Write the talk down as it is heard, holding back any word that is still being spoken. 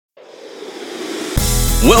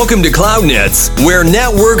Welcome to CloudNets, where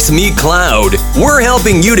networks meet cloud. We're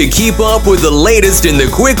helping you to keep up with the latest in the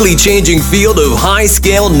quickly changing field of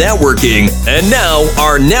high-scale networking. And now,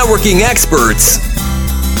 our networking experts.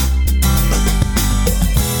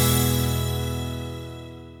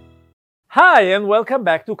 Hi, and welcome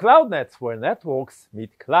back to CloudNets, where networks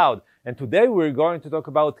meet cloud. And today we're going to talk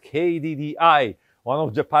about KDDI, one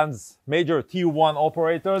of Japan's major Tier 1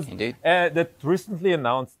 operators. Indeed. That recently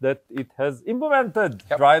announced that it has implemented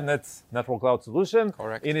DriveNets Network Cloud solution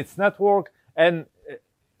in its network. And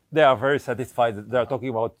they are very satisfied. They're talking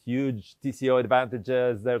about huge TCO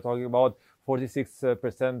advantages. They're talking about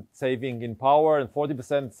 46% saving in power and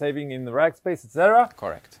 40% saving in rackspace, etc.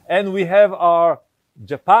 Correct. And we have our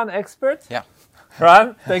Japan expert. Yeah.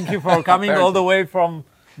 Ran, thank you for coming all the way from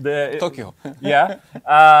the Tokyo.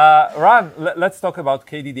 Ran, let's talk about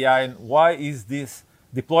KDDI and why is this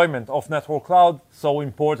deployment of Network Cloud so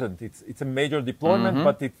important? It's a major deployment,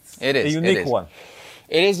 but it's a unique one.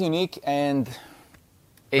 It is unique, and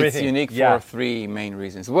it's unique for three main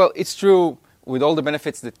reasons. Well, it's true with all the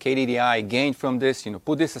benefits that KDDI gained from this.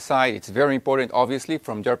 Put this aside, it's very important, obviously,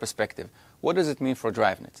 from their perspective. What does it mean for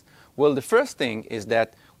DriveNets? Well, the first thing is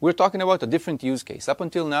that we're talking about a different use case. Up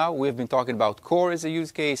until now, we've been talking about core as a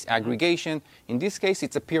use case, aggregation. In this case,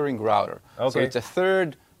 it's a peering router. So it's a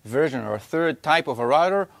third version or a third type of a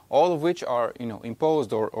router, all of which are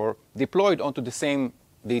imposed or deployed onto the same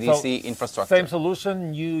DDC infrastructure. Same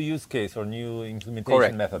solution, new use case or new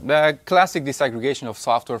implementation method. The classic disaggregation of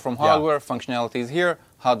software from hardware, functionality is here,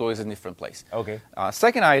 hardware is in a different place.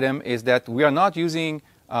 Second item is that we are not using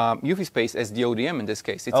UFI space as the ODM in this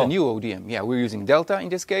case. It's a new ODM. Yeah, we're using Delta in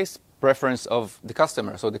this case, preference of the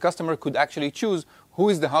customer. So the customer could actually choose who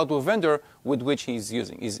is the hardware vendor with which he's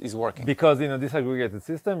working. Because in a disaggregated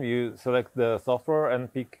system, you select the software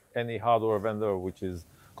and pick any hardware vendor which is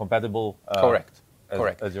compatible. Correct.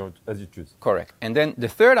 As you choose. Correct. And then the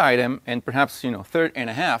third item, and perhaps third and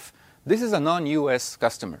a half, this is a non-US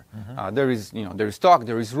customer. There is talk,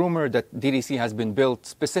 there is rumor that DDC has been built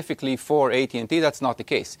specifically for AT&T. That's not the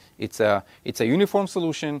case. It's a uniform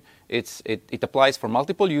solution. It applies for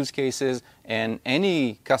multiple use cases, and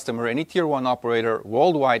any customer, any Tier 1 operator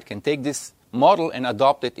worldwide can take this model and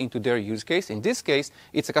adopt it into their use case. In this case,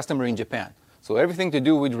 it's a customer in Japan. So everything to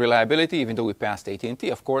do with reliability, even though we passed AT&T,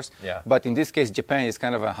 of course. But in this case, Japan is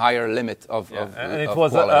kind of a higher limit of and it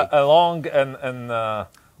was a long and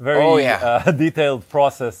very detailed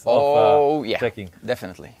process of checking.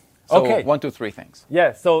 Definitely. So 1, 2, 3 things.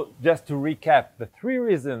 Yeah, so just to recap, the three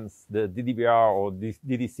reasons the DDBR or this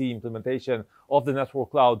DDC implementation of the Network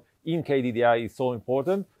Cloud in KDDI is so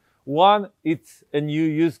important. One, it's a new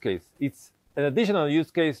use case. It's an additional use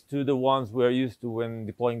case to the ones we're used to when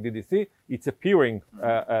deploying DDC. It's a peering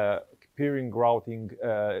routing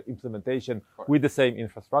implementation with the same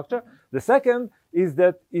infrastructure. The second is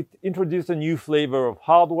that it introduced a new flavor of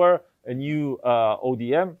hardware, a new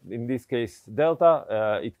ODM, in this case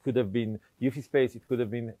Delta. It could have been UFI space, it could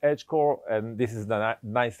have been Edge Core, and this is the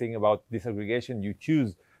nice thing about disaggregation. You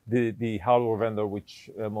choose the hardware vendor which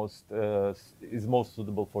is most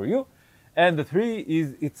suitable for you. And the three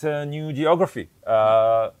is it's a new geography.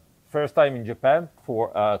 First time in Japan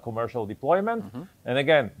for commercial deployment. And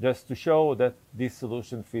again, just to show that this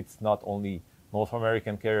solution fits not only North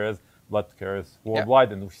American carriers, but carriers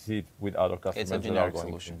worldwide, and we see it with other customers. It's a generic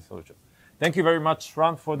solution. Thank you very much,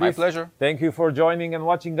 Ran, for this. My pleasure. Thank you for joining and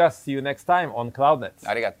watching us. See you next time on CloudNets.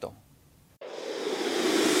 Arigato.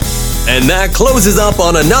 And that closes up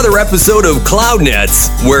on another episode of CloudNets,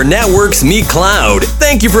 where networks meet cloud.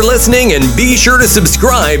 Thank you for listening, and be sure to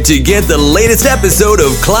subscribe to get the latest episode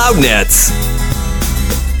of CloudNets.